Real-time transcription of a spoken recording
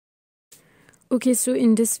Okay, so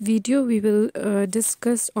in this video we will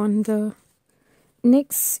discuss on the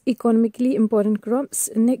next economically important crops,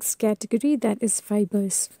 next category, that is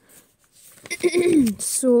fibers.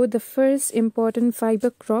 So the first important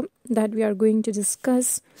fiber crop that we are going to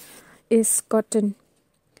discuss is cotton.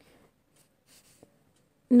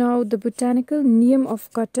 Now the botanical name of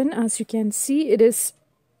cotton, as you can see, it is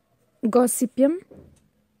Gossypium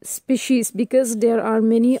species, because there are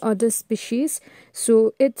many other species,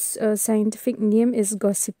 so its scientific name is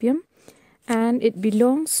Gossypium, and it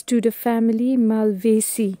belongs to the family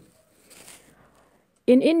Malvaceae.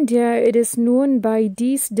 In India, it is known by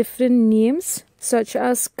these different names such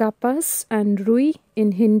as Kapas and Rui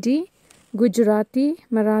in Hindi, Gujarati,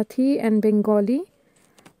 Marathi and Bengali,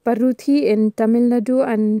 Paruthi in Tamil Nadu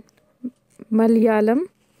and Malayalam,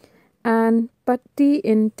 and Patti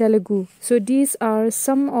in Telugu. So these are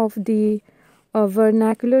some of the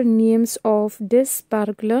vernacular names of this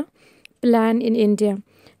particular plant in India.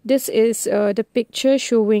 This is the picture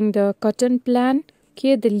showing the cotton plant.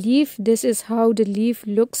 Okay, the leaf, this is how the leaf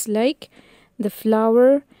looks like, the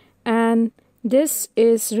flower, and this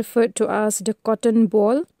is referred to as the cotton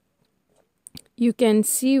ball. You can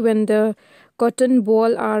see when the cotton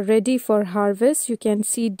ball are ready for harvest, you can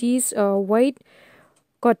see these white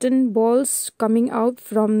cotton balls coming out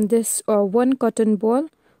from this one cotton ball.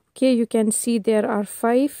 Okay, you can see there are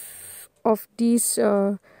 5 of these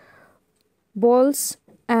balls,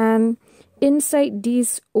 and inside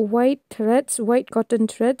these white cotton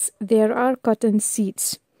threads, there are cotton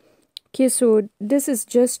seeds. Okay, so this is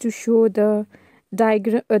just to show the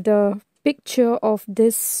diagram, the picture of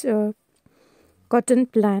this cotton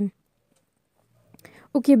plant.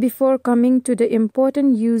 Okay, before coming to the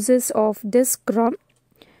important uses of this crop,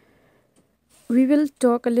 we will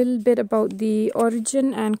talk a little bit about the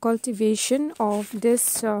origin and cultivation of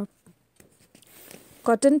this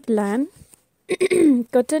cotton plant.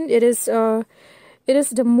 Cotton, it is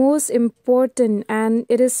the most important, and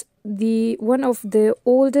it is the one of the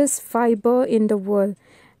oldest fiber in the world.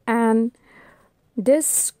 And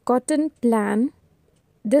this cotton plant,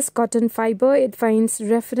 this cotton fiber, it finds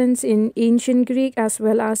reference in ancient Greek as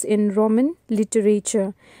well as in Roman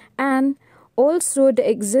literature. And also the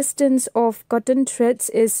existence of cotton threads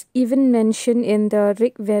is even mentioned in the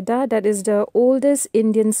Rig Veda, that is the oldest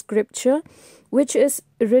Indian scripture, which is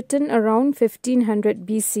written around 1500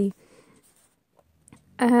 BC.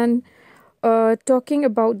 And talking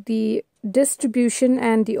about the distribution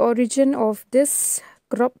and the origin of this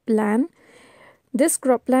crop plant, this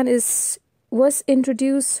crop plant was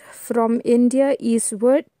introduced from India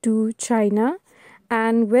eastward to China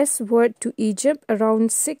and westward to Egypt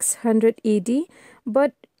around 600 AD,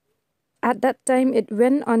 but at that time it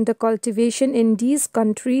went under cultivation in these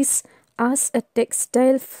countries as a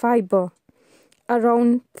textile fiber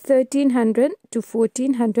around 1300 to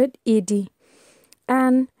 1400 AD.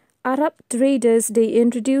 And Arab traders, they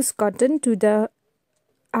introduced cotton to the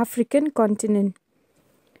African continent.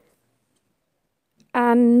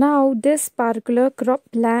 And now this particular crop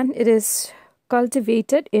plant, it is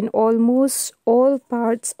cultivated in almost all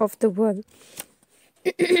parts of the world.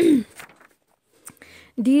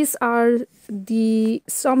 These are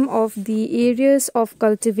some of the areas of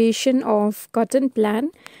cultivation of cotton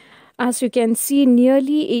plant. As you can see,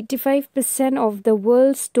 nearly 85% of the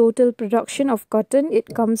world's total production of cotton,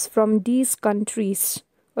 it comes from these countries.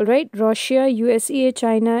 Alright, Russia, USA,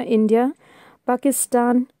 China, India,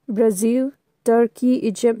 Pakistan, Brazil, Turkey,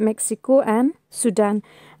 Egypt, Mexico and Sudan.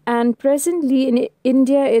 And presently in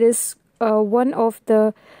India, it is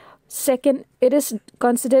it is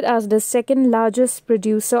considered as the second largest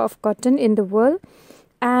producer of cotton in the world.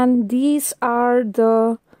 And these are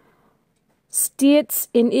the states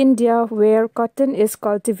in India where cotton is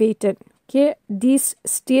cultivated. Okay, these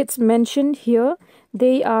states mentioned here,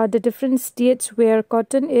 they are the different states where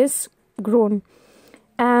cotton is grown.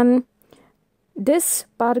 And this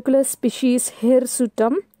particular species,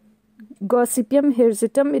 Hirsutum, Gossypium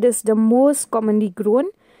hirsutum, it is the most commonly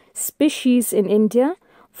grown species in India,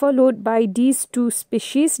 followed by these 2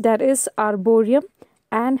 species, that is Arboreum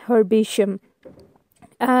and Herbaceum.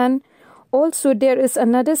 And also there is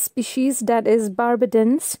another species, that is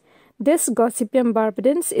Barbadans. This Gossypium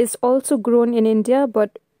barbadans is also grown in India,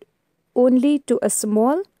 but only to a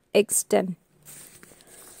small extent.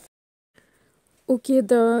 Okay,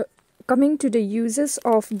 coming to the uses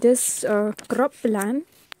of this crop plant,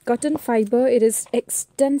 cotton fiber, it is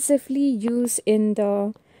extensively used in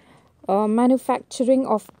the manufacturing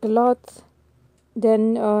of cloth,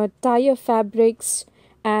 then tire fabrics,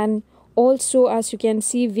 and also, as you can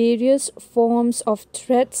see, various forms of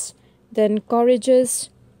threads, then cordages,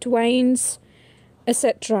 twines,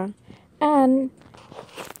 etc. And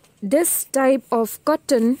this type of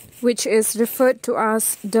cotton, which is referred to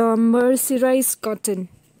as the mercerized cotton.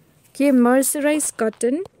 Okay, mercerized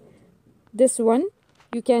cotton, this one,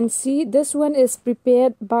 you can see this one is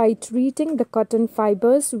prepared by treating the cotton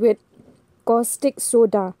fibers with caustic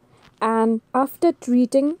soda. And after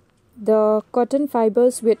treating the cotton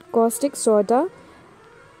fibers with caustic soda,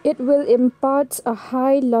 it will impart a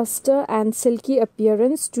high luster and silky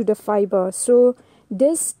appearance to the fiber. So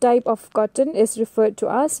this type of cotton is referred to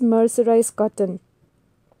as mercerized cotton.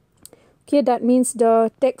 Okay, that means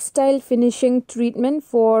the textile finishing treatment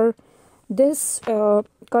for this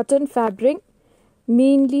cotton fabric,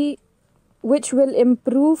 mainly which will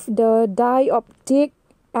improve the dye uptake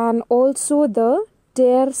and also the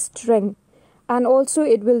tear strength, and also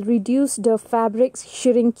it will reduce the fabric's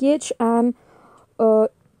shrinkage, and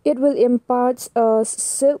it will impart a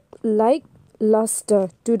silk-like luster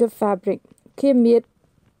to the fabric, okay, made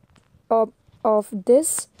of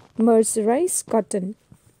this mercerized cotton.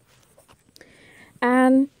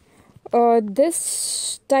 And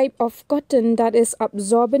this type of cotton, that is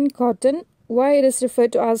absorbent cotton. Why it is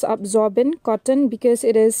referred to as absorbent cotton? Because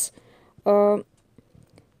it is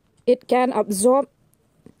it can absorb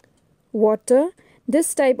water.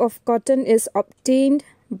 This type of cotton is obtained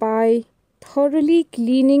by thoroughly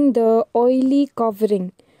cleaning the oily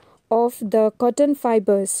covering of the cotton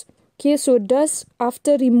fibers. Okay, so thus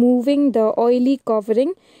after removing the oily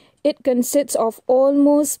covering, it consists of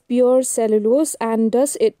almost pure cellulose, and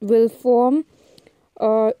thus it will form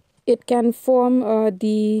it can form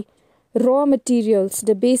the raw materials,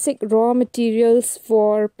 the basic raw materials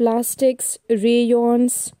for plastics,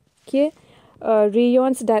 rayons, okay,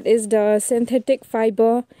 rayons, that is the synthetic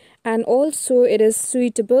fiber, and also it is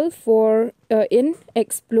suitable for in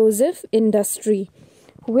explosive industry.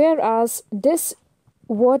 Whereas this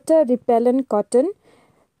water repellent cotton,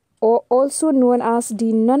 or also known as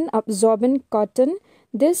the non-absorbent cotton,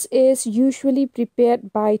 this is usually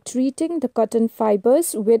prepared by treating the cotton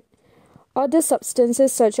fibers with other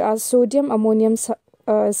substances such as sodium ammonium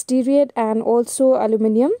stearate and also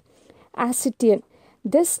aluminum acetate.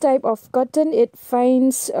 This type of cotton, it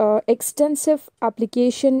finds extensive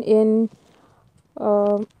application in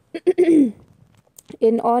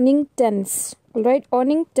in awning tents. Alright,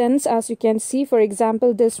 awning tents, as you can see, for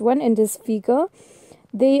example, this one in this figure,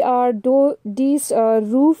 they are these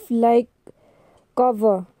roof-like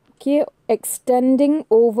cover, okay, extending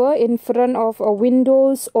over in front of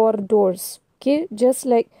windows or doors, okay, just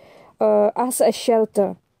like as a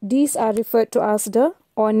shelter. These are referred to as the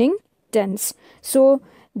awning tents. So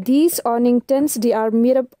these awning tents, they are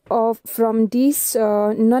made up of from these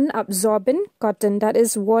non-absorbent cotton, that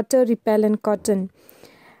is water repellent cotton,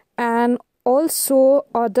 and also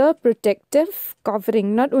other protective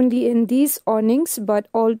covering, not only in these awnings but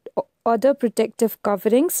all other protective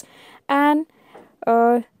coverings. And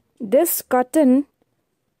this cotton,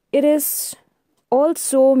 it is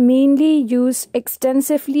also mainly used,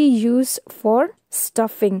 extensively used for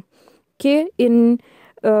stuffing, okay, in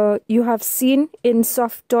you have seen in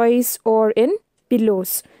soft toys or in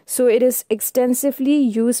pillows. So it is extensively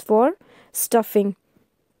used for stuffing.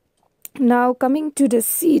 Now coming to the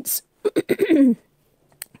seeds,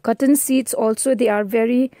 cotton seeds also, they are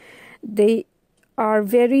very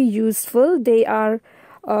useful. They are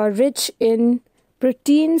rich in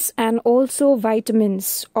proteins and also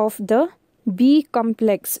vitamins of the B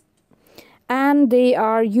complex, and they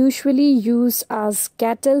are usually used as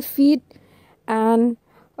cattle feed, and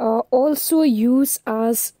also used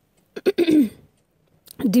as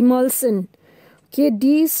demulsion. Okay,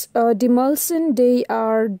 these demulsion, they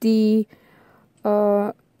are the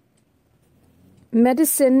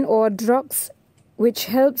medicine or drugs which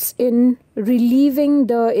helps in relieving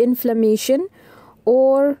the inflammation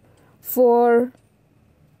or for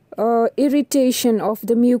irritation of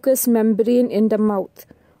the mucous membrane in the mouth.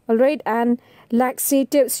 Alright, and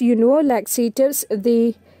laxatives, you know, laxatives,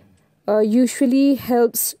 they usually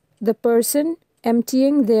helps the person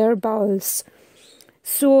emptying their bowels.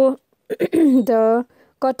 So the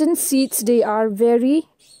cotton seeds, they are very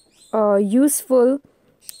useful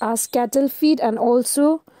as cattle feed and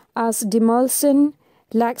also as demulsion,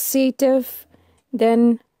 laxative,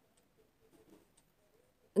 then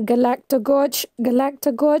galactagogue.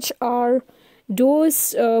 Galactagogue are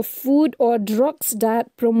those food or drugs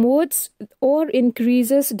that promotes or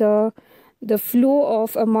increases the flow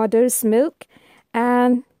of a mother's milk,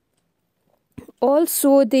 and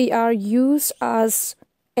also they are used as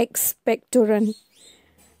expectorant.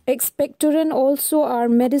 Expectorant also are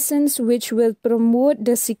medicines which will promote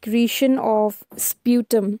the secretion of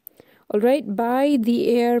sputum, alright, by the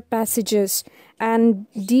air passages, and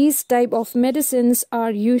these type of medicines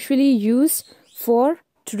are usually used for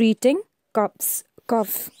treating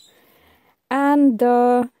cough. And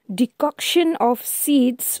the decoction of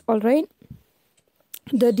seeds, all right,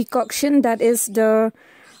 the decoction, that is the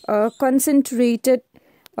concentrated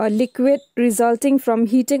liquid resulting from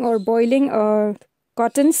heating or boiling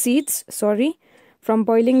cotton seeds, from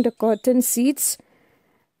boiling the cotton seeds,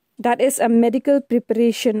 that is a medical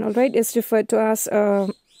preparation, all right, is referred to as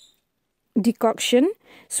decoction.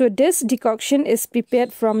 So this decoction is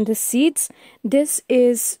prepared from the seeds. This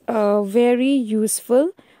is very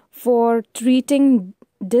useful for treating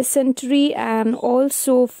dysentery and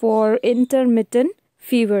also for intermittent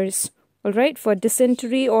fevers, all right, for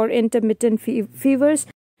dysentery or intermittent fevers.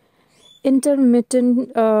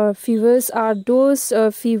 Intermittent fevers are those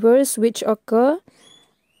fevers which occur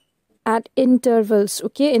at intervals,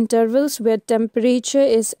 okay, intervals where temperature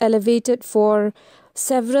is elevated for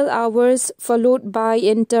several hours, followed by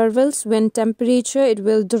intervals when temperature it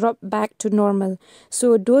will drop back to normal.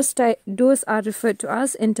 So those are referred to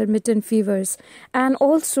as intermittent fevers. And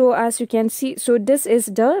also, as you can see, so this is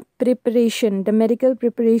the preparation, the medical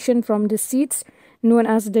preparation from the seeds, known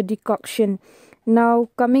as the decoction. Now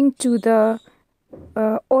coming to the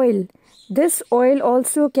oil. This oil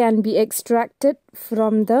also can be extracted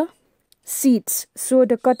from the seeds. So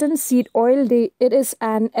the cotton seed oil, it is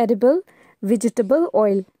an edible vegetable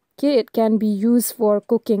oil, okay, it can be used for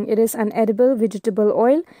cooking. It is an edible vegetable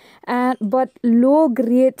oil, but low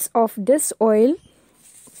grades of this oil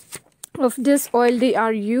they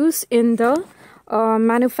are used in the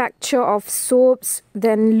manufacture of soaps,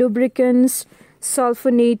 then lubricants,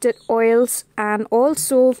 sulfonated oils, and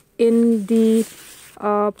also in the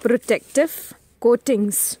protective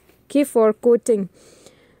coatings, okay, for coating.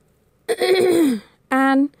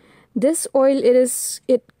 And this oil,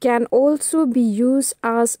 it can also be used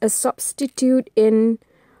as a substitute in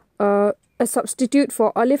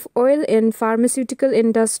for olive oil in pharmaceutical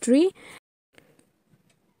industry.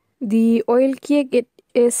 The oil cake, it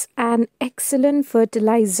is an excellent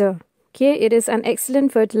fertilizer. Okay, it is an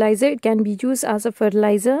excellent fertilizer. It can be used as a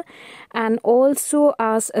fertilizer and also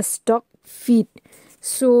as a stock feed.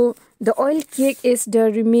 So the oil cake is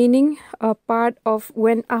the remaining part of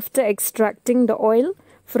when after extracting the oil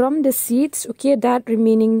from the seeds, okay, that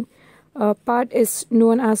remaining part is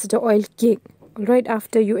known as the oil cake, right,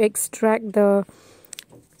 after you extract the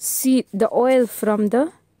oil from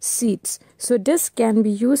the seeds. So this can be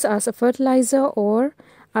used as a fertilizer or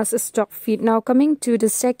as a stock feed. Now coming to the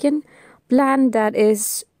second plant, that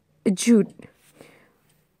is jute.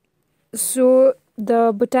 So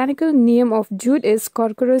the botanical name of jute is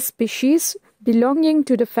Quercus species, belonging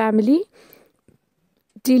to the family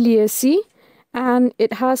Deliaceae, and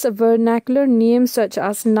it has a vernacular name such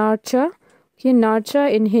as narcha, okay, narcha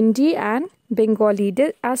in Hindi and Bengali.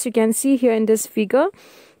 As you can see here in this figure,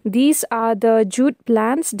 these are the jute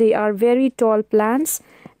plants. They are very tall plants.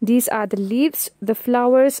 These are the leaves, the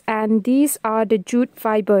flowers, and these are the jute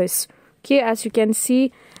fibers. Okay, as you can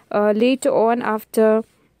see later on, after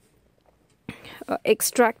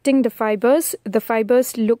extracting the fibers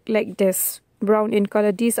look like this, brown in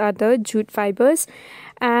color. These are the jute fibers.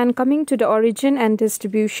 And coming to the origin and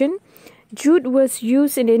distribution, jute was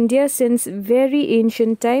used in India since very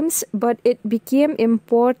ancient times, but it became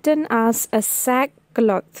important as a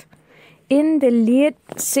sackcloth in the late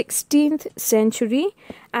 16th century.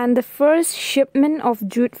 And the first shipment of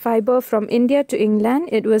jute fiber from India to England,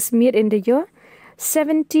 it was made in the year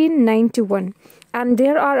 1791. And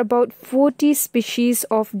there are about 40 species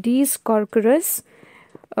of these Quercus,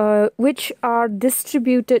 which are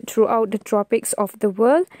distributed throughout the tropics of the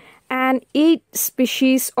world, and 8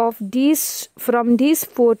 species of these, from these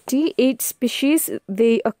 48 species,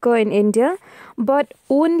 they occur in India, but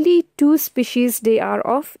only 2 species, they are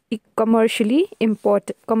of commercial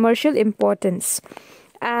importance.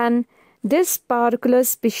 And this particular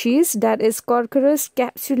species, that is Quercus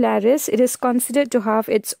capsularis, it is considered to have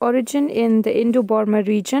its origin in the Indo-Burma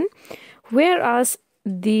region, whereas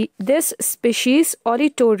this species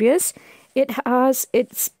Olitorius, it has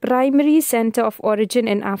its primary center of origin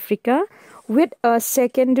in Africa with a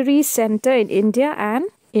secondary center in India and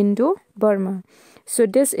Indo-Burma. So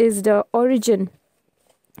this is the origin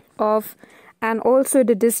of and also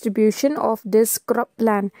the distribution of this crop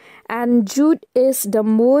plant. And jute is the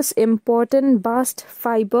most important bast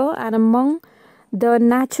fiber, and among the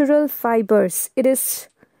natural fibers, it is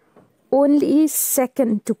only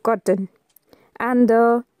second to cotton. And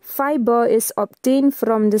the fiber is obtained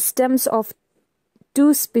from the stems of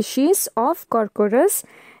 2 species of Quercus.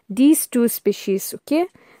 These 2 species, okay,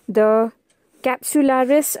 the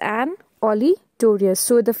capsularis and Olitorius.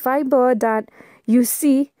 So the fiber that you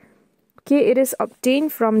see, okay, it is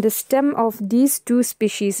obtained from the stem of these two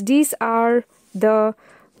species. These are the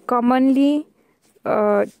commonly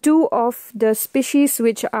two of the species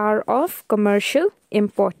which are of commercial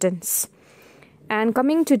importance. And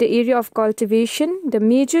coming to the area of cultivation, the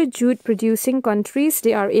major jute producing countries,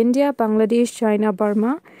 they are India, Bangladesh, China,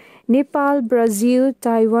 Burma, Nepal, Brazil,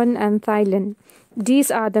 Taiwan and Thailand.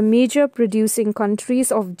 These are the major producing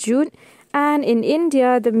countries of jute. And in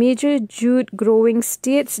India, the major jute growing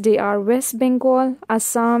states, they are West Bengal,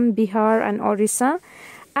 Assam, Bihar and Orissa.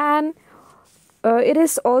 And it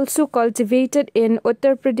is also cultivated in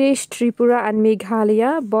Uttar Pradesh, Tripura and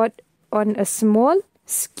Meghalaya, but on a small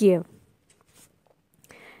scale.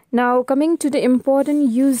 Now coming to the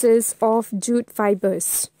important uses of jute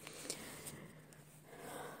fibers.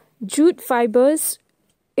 Jute fibers,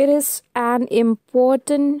 it is an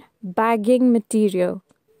important bagging material.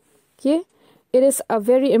 Okay, it is a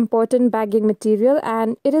very important bagging material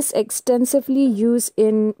and it is extensively used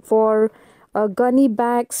for gunny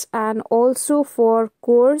bags and also for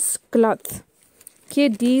coarse cloth. Okay,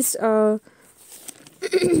 these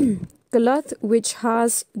cloth which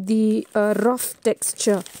has the rough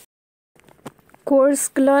texture. Coarse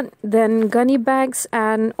cloth, then gunny bags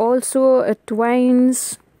and also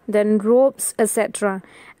twines, then ropes, etc.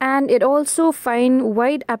 And it also find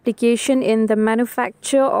wide application in the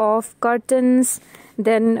manufacture of curtains,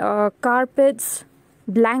 then carpets,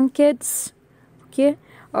 blankets, okay,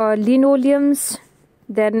 linoleums,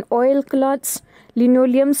 then oilcloths.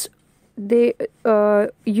 Linoleums, they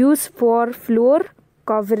use for floor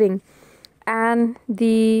covering, and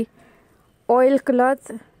the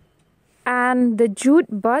oilcloth and the jute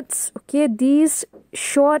buds. Okay, these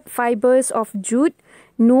short fibers of jute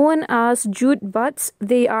known as jute buds,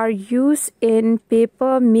 they are used in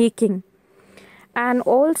paper making. And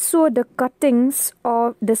also the cuttings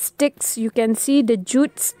of the sticks, you can see the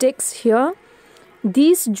jute sticks here.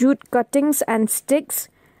 These jute cuttings and sticks,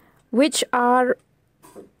 which are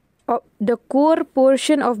the core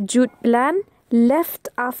portion of jute plant left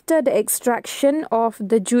after the extraction of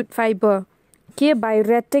the jute fiber, okay, by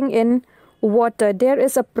retting in water. There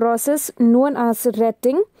is a process known as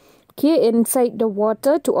retting, okay, inside the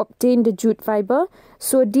water to obtain the jute fiber.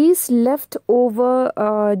 So these leftover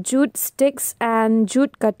jute sticks and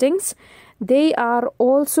jute cuttings, they are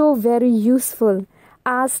also very useful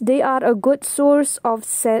as they are a good source of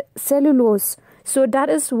cellulose. So that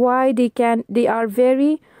is why they can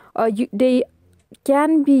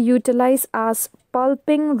be utilized as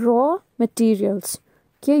pulping raw materials.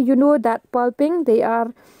 Okay, you know that pulping, they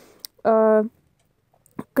are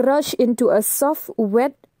crushed into a soft,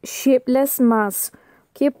 wet, shapeless mass.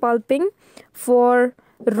 Okay, pulping for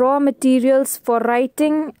raw materials for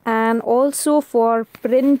writing and also for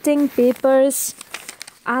printing papers,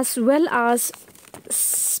 as well as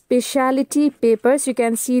specialty papers. You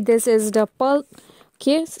can see this is the pulp.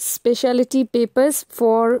 Okay, specialty papers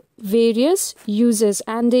for various uses,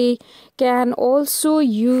 and they can also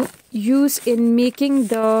use in making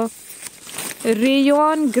the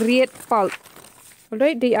rayon grade pulp.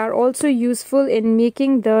 Alright, they are also useful in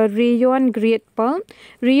making the rayon grade pulp.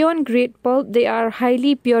 Rayon grade pulp, they are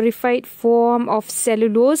highly purified form of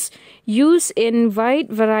cellulose used in wide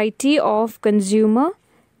variety of consumer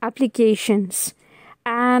applications.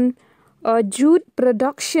 And jute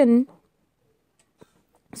production,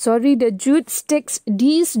 the jute sticks,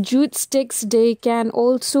 these jute sticks, they can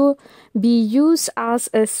also be used as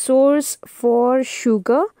a source for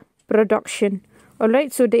sugar production.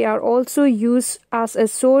 Alright, so they are also used as a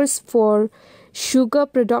source for sugar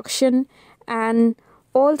production, and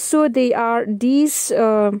also these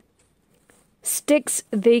sticks,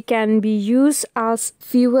 they can be used as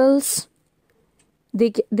fuels.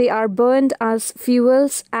 They are burned as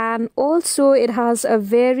fuels, and also it has a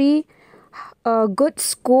very good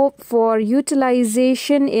scope for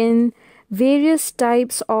utilization in various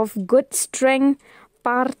types of good strength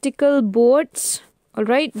particle boards.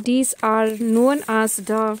 Alright, these are known as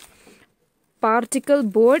the particle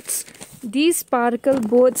boards. These particle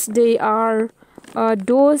boards, they are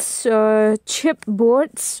those chip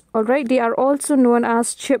boards. Alright, they are also known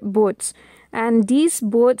as chip boards. And these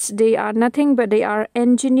boards, they are nothing but they are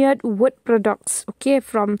engineered wood products, okay,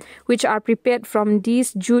 which are prepared from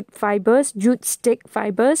these jute fibers, jute stick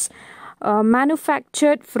fibers,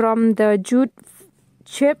 manufactured from the jute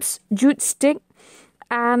chips, jute stick,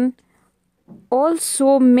 and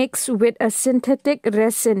also mixed with a synthetic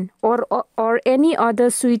resin or any other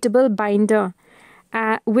suitable binder,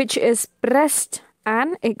 which is pressed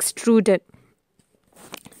and extruded.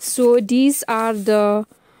 So these are the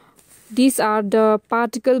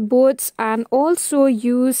particle boards, and also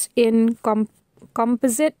used in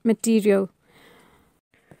composite material.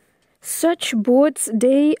 Such boards,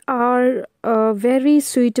 they are very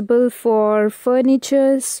suitable for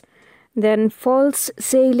furnitures, then false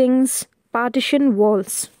ceilings, partition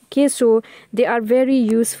walls. Okay, so they are very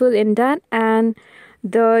useful in that. And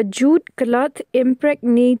the jute cloth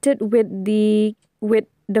impregnated with the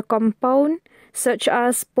compound such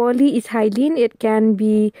as polyethylene, it can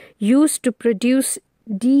be used to produce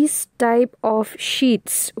these type of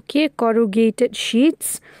sheets, okay, corrugated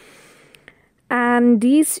sheets. And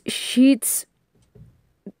these sheets,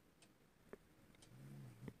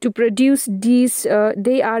 to produce these,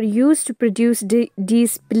 they are used to produce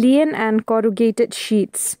these plain and corrugated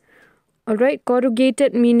sheets. Alright,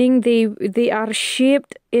 corrugated meaning they are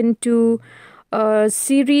shaped into a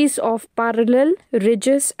series of parallel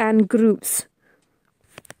ridges and grooves.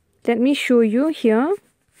 Let me show you here.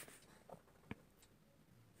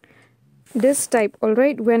 This type,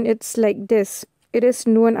 alright, when it's like this, it is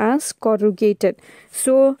known as corrugated.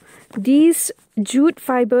 So these jute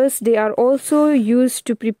fibers, they are also used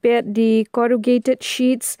to prepare the corrugated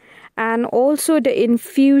sheets, and also the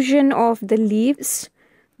infusion of the leaves.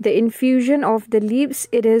 The infusion of the leaves,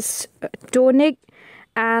 it is tonic,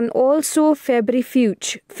 and also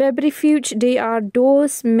febrifuge. Febrifuge, they are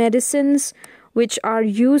those medicines which are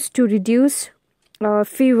used to reduce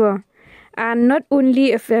fever. And not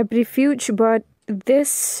only a febrifuge, but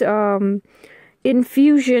this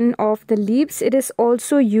infusion of the leaves, it is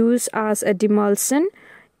also used as a demulcent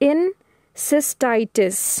in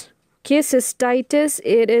cystitis. Okay, cystitis,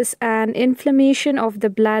 it is an inflammation of the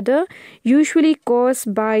bladder, usually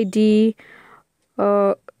caused by the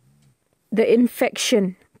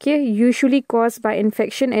infection. Okay, usually caused by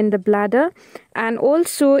infection in the bladder, and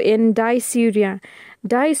also in dysuria.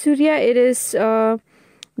 Dysuria, it is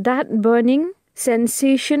that burning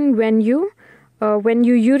sensation when you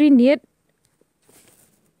urinate.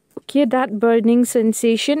 Okay, that burning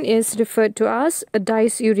sensation is referred to as a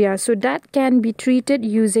dysuria. So that can be treated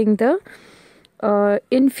using the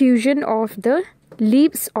infusion of the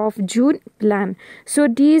leaves of jute plant. So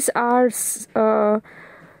these are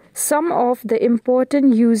some of the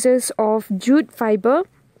important uses of jute fiber.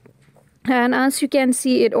 And as you can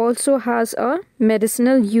see, it also has a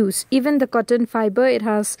medicinal use. Even the cotton fiber, it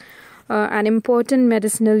has an important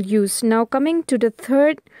medicinal use. Now coming to the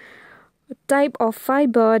third type of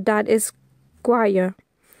fiber, that is coir.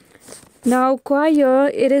 Now coir,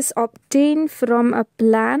 it is obtained from a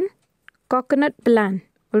plant, coconut plant.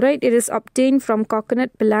 Alright, it is obtained from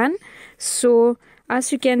coconut plant. So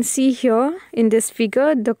as you can see here in this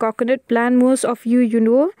figure, the coconut plant, most of you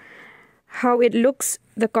know how it looks.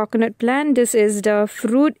 The coconut plant, this is the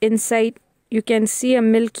fruit inside. You can see a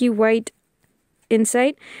milky white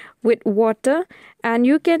inside with water, and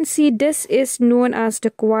you can see this is known as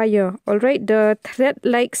the coir. Alright, the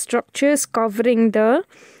thread-like structures covering the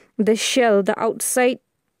shell, the outside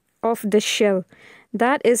of the shell,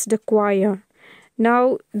 that is the coir.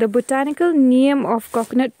 Now the botanical name of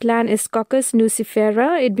coconut plant is Cocos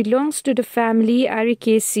nucifera. It belongs to the family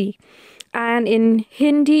Ericaceae, and in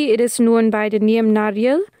Hindi it is known by the name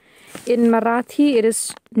Nariyal. In Marathi it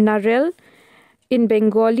is Narel. In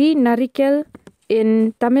Bengali, Narikel.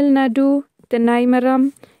 In Tamil Nadu,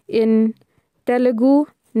 Tenaimaram. In Telugu,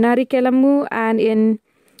 Narikelamu. And in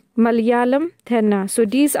Malayalam, Thenna. So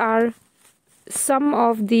these are some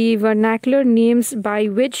of the vernacular names by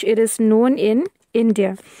which it is known in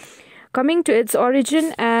India. Coming to its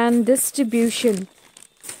origin and distribution.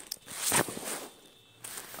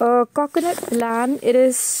 Coconut plant,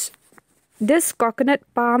 this coconut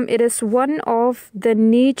palm, it is one of the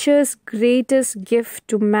nature's greatest gift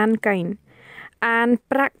to mankind. And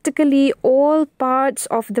practically all parts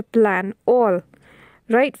of the plant, all,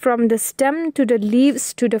 right, from the stem to the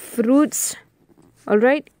leaves to the fruits, all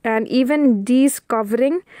right, and even these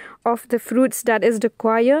covering of the fruits, that is the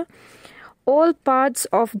coir, all parts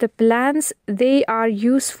of the plants, they are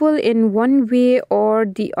useful in one way or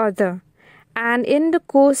the other. And in the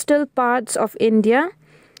coastal parts of India,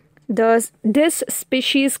 this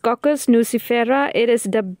species Cocos nucifera, it is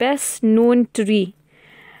the best known tree.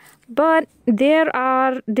 But there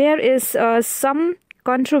is some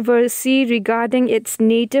controversy regarding its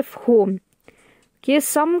native home. Okay,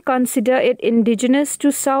 some consider it indigenous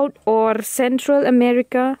to South or Central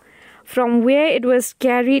America, from where it was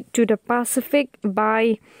carried to the Pacific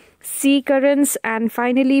by sea currents and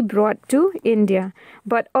finally brought to India.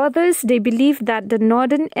 But others, they believe that the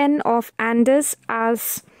northern end of Andes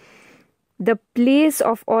as the place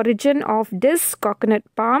of origin of this coconut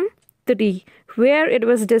palm tree, where it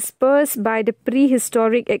was dispersed by the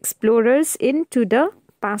prehistoric explorers into the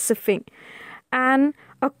Pacific. And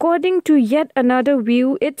according to yet another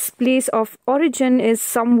view, its place of origin is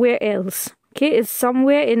somewhere else. Okay, it's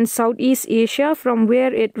somewhere in Southeast Asia, from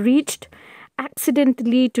where it reached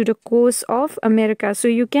accidentally to the coast of America. So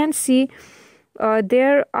you can see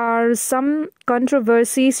there are some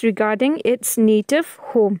controversies regarding its native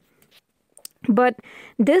home. But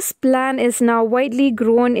this plant is now widely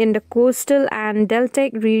grown in the coastal and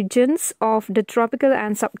deltaic regions of the tropical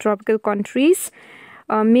and subtropical countries,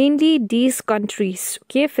 mainly these countries,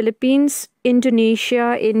 okay, Philippines,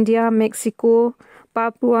 Indonesia, India, Mexico,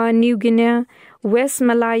 Papua New Guinea, West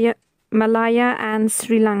Malaya, and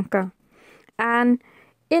Sri Lanka. And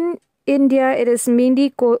in India, it is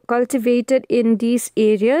mainly cultivated in these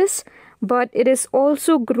areas, but it is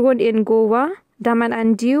also grown in Goa, Daman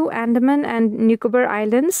and Diu, Andaman and Nicobar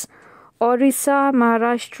Islands, Orissa,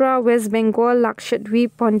 Maharashtra, West Bengal,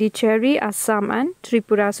 Lakshadweep, Pondicherry, Assam and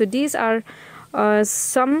Tripura. So these are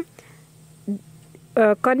some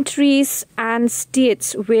countries and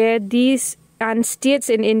states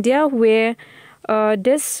in India where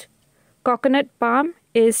this coconut palm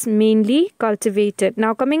is mainly cultivated.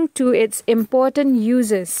 Now coming to its important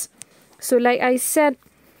uses. So like I said,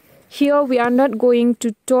 here we are not going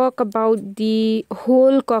to talk about the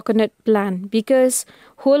whole coconut plant, because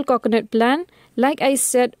whole coconut plant, like I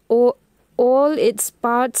said, all its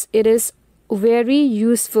parts, it is very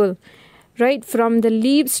useful, right, from the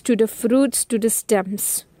leaves to the fruits to the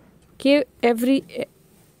stems. Okay, every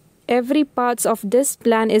parts of this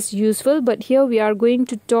plant is useful, but here we are going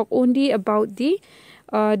to talk only about the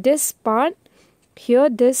this part here,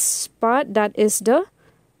 this part, that is the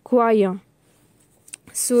quire.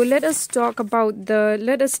 So let us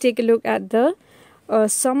take a look at the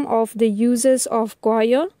some of the uses of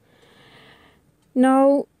quire.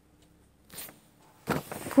 Now,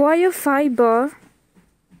 quire fiber,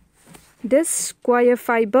 this quire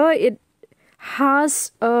fiber, it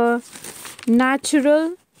has a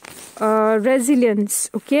natural resilience,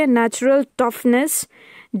 okay, natural toughness,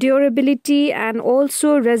 durability, and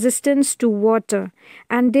also resistance to water,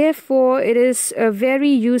 and therefore it is very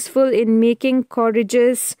useful in making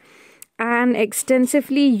cordages and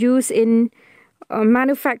extensively used in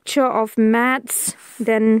manufacture of mats,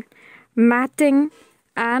 then matting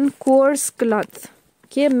and coarse cloth.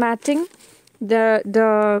 Okay, matting,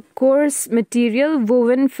 the coarse material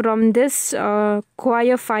woven from this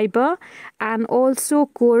quire fiber, and also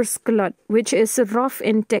coarse cloth, which is rough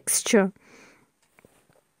in texture.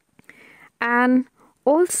 And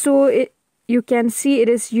also you can see it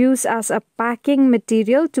is used as a packing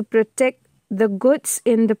material to protect the goods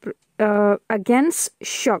in the against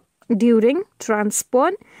shock during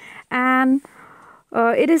transport, and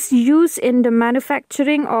it is used in the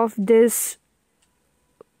manufacturing of this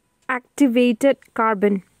activated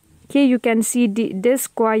carbon. Okay, you can see this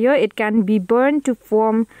quire, it can be burned to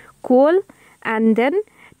form coal and then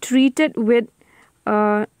treated with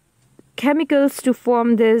chemicals to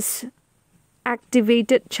form this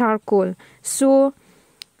activated charcoal. So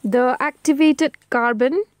the activated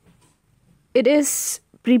carbon, it is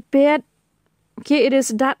prepared, okay, it is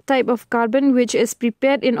that type of carbon which is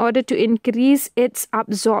prepared in order to increase its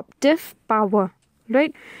absorptive power,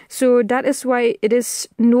 right? So that is why it is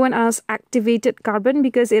known as activated carbon,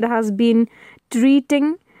 because it has been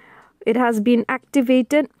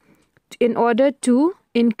activated in order to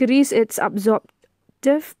increase its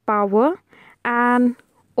absorptive power. And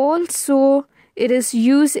also it is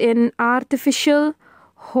used in artificial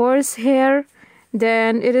horsehair,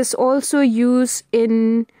 then it is also used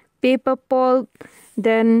in paper pulp,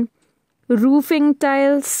 then roofing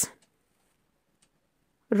tiles,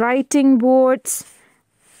 writing boards,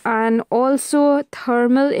 and also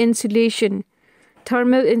thermal insulation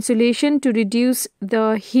to reduce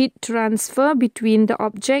the heat transfer between the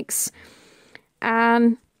objects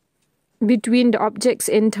and between the objects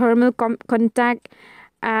in thermal contact,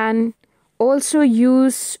 and also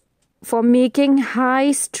used for making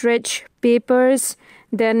high stretch papers,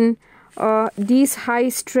 then these high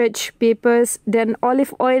stretch papers, then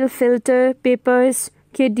olive oil filter papers.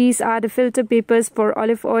 Okay, these are the filter papers for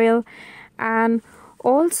olive oil. And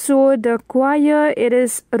also the quire, it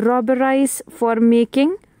is rubberized for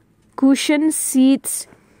making cushion seating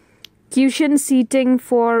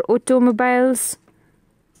for automobiles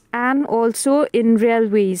and also in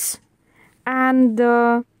railways. And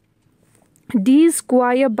these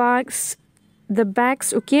quire bags, the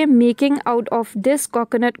bags, okay, making out of this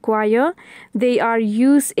coconut quire, they are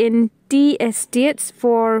used in tea estates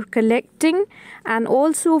for collecting and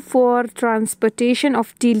also for transportation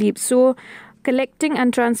of tea leaves. So collecting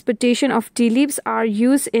and transportation of tea leaves are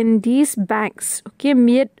used in these bags, okay,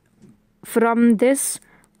 made from this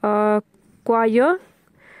quire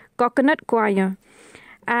coconut coir.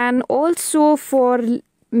 And also for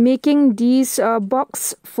making these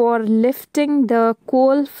box for lifting the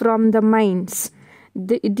coal from the mines.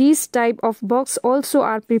 These type of box also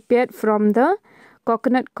are prepared from the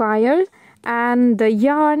coconut coir. And the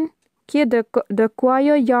yarn, okay, the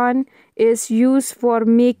coir yarn is used for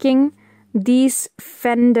making these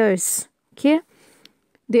fenders. Okay,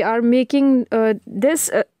 they are making this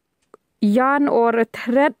yarn or a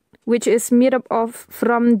thread which is made up of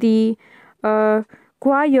from the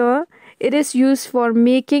coir. It is used for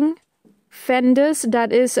making fenders,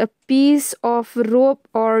 that is a piece of rope,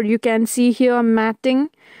 or you can see here matting,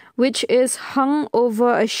 which is hung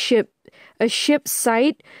over a ship's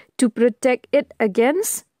side to protect it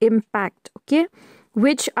against impact, okay,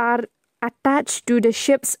 which are attached to the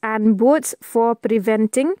ships and boats for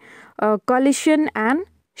preventing collision and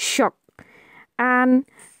shock. And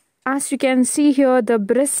as you can see here, the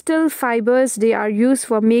bristle fibers, they are used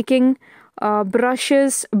for making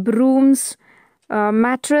brushes, brooms,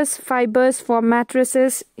 mattress fibers for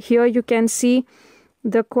mattresses. Here you can see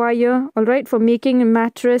the coir, all right, for making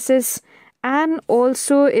mattresses. And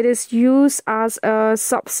also it is used as a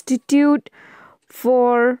substitute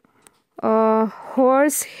for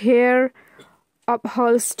horsehair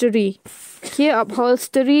upholstery. Okay,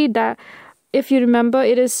 upholstery, that if you remember,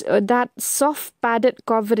 it is that soft padded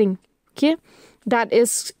covering, okay, that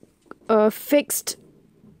is fixed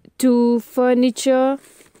to furniture,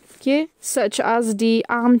 okay, such as the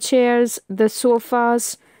armchairs, the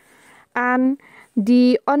sofas. And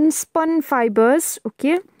the unspun fibers,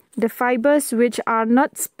 okay, the fibers which are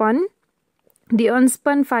not spun, the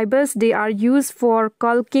unspun fibers, they are used for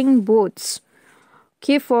caulking boats,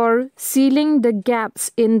 okay, for sealing the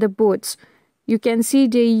gaps in the boats. You can see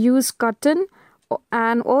they use cotton,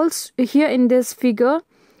 and also here in this figure,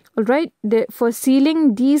 all right, for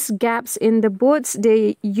sealing these gaps in the boats,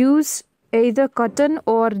 they use either cotton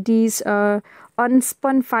or these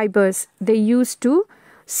unspun fibers. They use to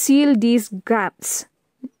seal these gaps,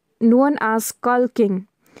 known as caulking.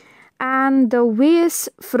 And the waste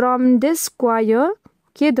from this coir,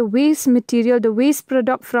 okay, the waste material, the waste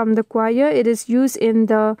product from the coir, it is used in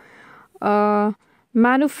the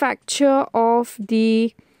manufacture of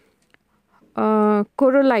the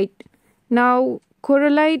corallite. Now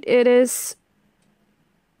corallite, it is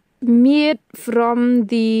made from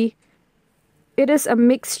it is a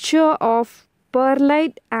mixture of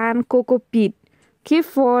perlite and cocoa peat, okay,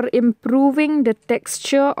 for improving the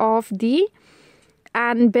texture of the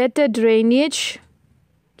and better drainage,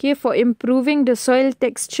 okay, for improving the soil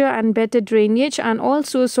texture and better drainage, and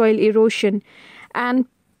also soil erosion. And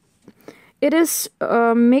it is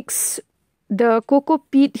mixed, the cocoa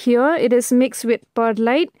peat here, it is mixed with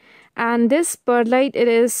perlite. And this perlite, it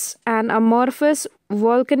is an amorphous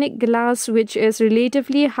volcanic glass which is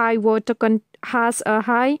relatively high has a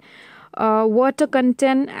high water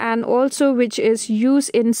content, and also which is used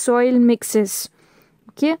in soil mixes,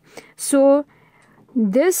 okay. So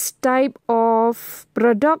this type of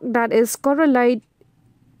product, that is corallite,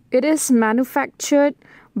 it is manufactured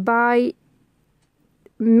by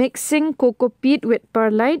mixing cocoa peat with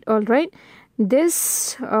perlite, all right.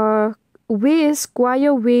 This waste,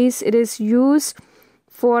 coir waste, it is used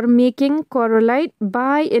for making corallite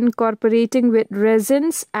by incorporating with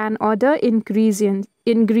resins and other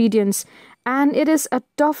ingredients. And it is a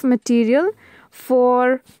tough material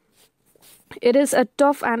it is a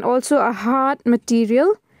tough and also a hard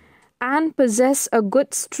material, and possess a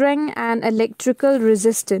good strength and electrical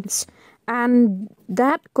resistance. And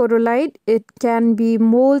that corallite, it can be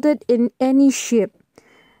molded in any shape.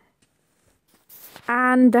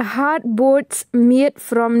 And the hard boards made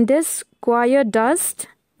from this coir dust,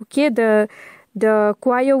 okay, the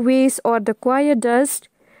coir waste or the coir dust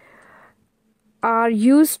are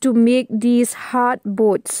used to make these hard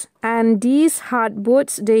boards. And these hard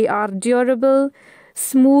boards, they are durable,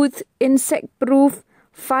 smooth, insect proof,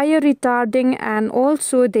 fire retarding, and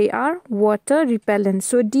also they are water repellent.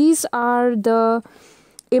 So these are the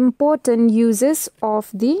important uses of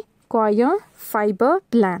the coir fiber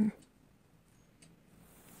plant.